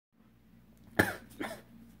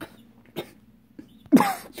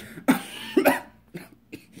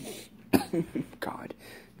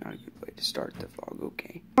start the vlog,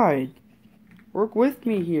 okay. Alright, work with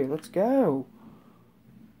me here, let's go.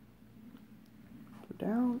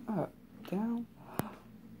 Down, up, down.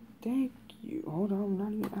 Thank you. Hold on, I'm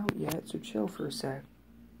not even out yet, so chill for a sec.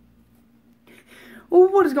 Well,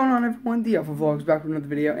 what is going on, everyone? The Alpha Vlog's back with another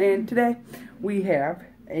video, and today we have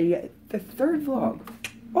the third vlog.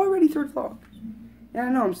 Already third vlog. Yeah, I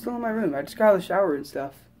know, I'm still in my room. I just got out of the shower and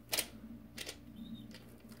stuff.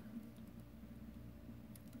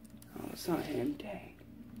 Oh, it's not him, dang.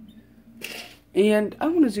 And I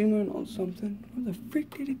want to zoom in on something. Where the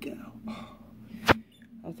frick did it go? Oh, I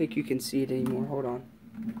don't think you can see it anymore. Hold on.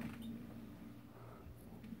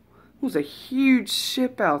 There's a huge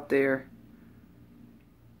ship out there.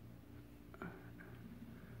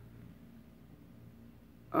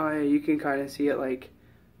 Oh yeah, you can kind of see it like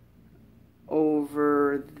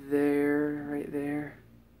over there, right there.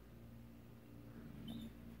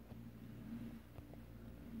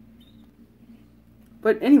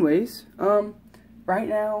 But anyways, right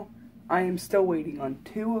now I am still waiting on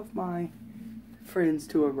 2 of my friends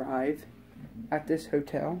to arrive at this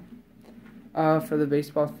hotel for the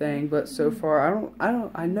baseball thing. But so far,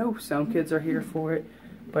 I know some kids are here for it,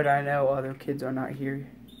 but I know other kids are not here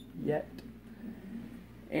yet.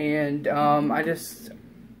 And I just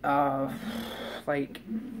like,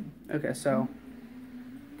 okay, so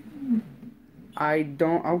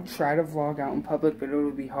I'll try to vlog out in public, but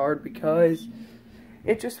it'll be hard because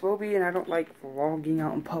it just will be, and I don't like vlogging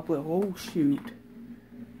out in public. Oh shoot,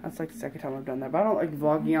 that's like the second time I've done that, but I don't like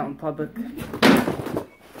vlogging out in public.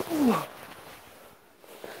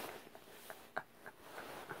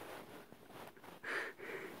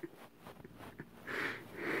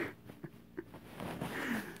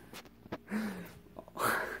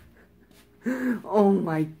 Oh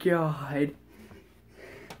my god.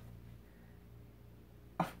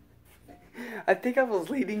 I think I was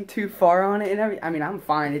leaning too far on it, and I mean, I'm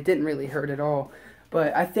fine. It didn't really hurt at all.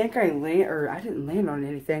 But I think I didn't land on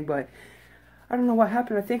anything, but I don't know what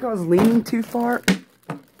happened. I think I was leaning too far.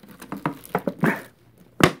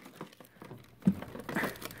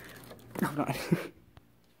 Hold on.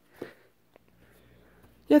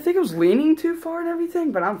 Yeah, I think I was leaning too far and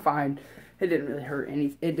everything, but I'm fine. It didn't really hurt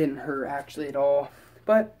it didn't hurt actually at all.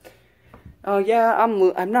 But yeah,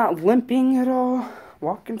 I'm not limping at all.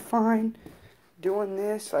 Walking fine. Doing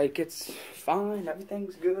this, like, it's fine.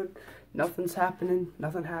 Everything's good. Nothing's happening.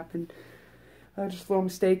 Nothing happened. Just a little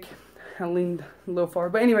mistake. I leaned a little far.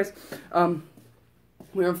 But anyways,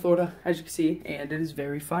 we're in Florida, as you can see, and it is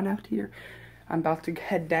very fun out here. I'm about to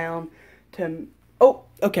head down to, oh,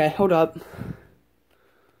 okay, hold up.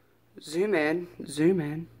 Zoom in. Zoom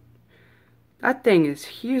in. That thing is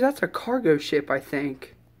huge. That's a cargo ship, I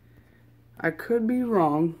think. I could be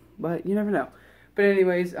wrong, but you never know. But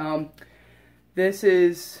anyways, this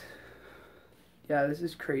is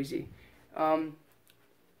crazy. I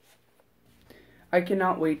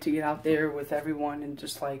cannot wait to get out there with everyone and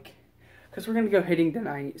just like, because we're going to go hitting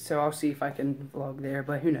tonight, so I'll see if I can vlog there,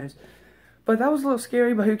 but who knows. But that was a little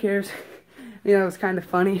scary, but who cares? You know, it was kind of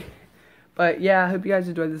funny. But yeah, I hope you guys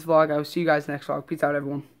enjoyed this vlog. I will see you guys next vlog. Peace out,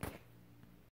 everyone.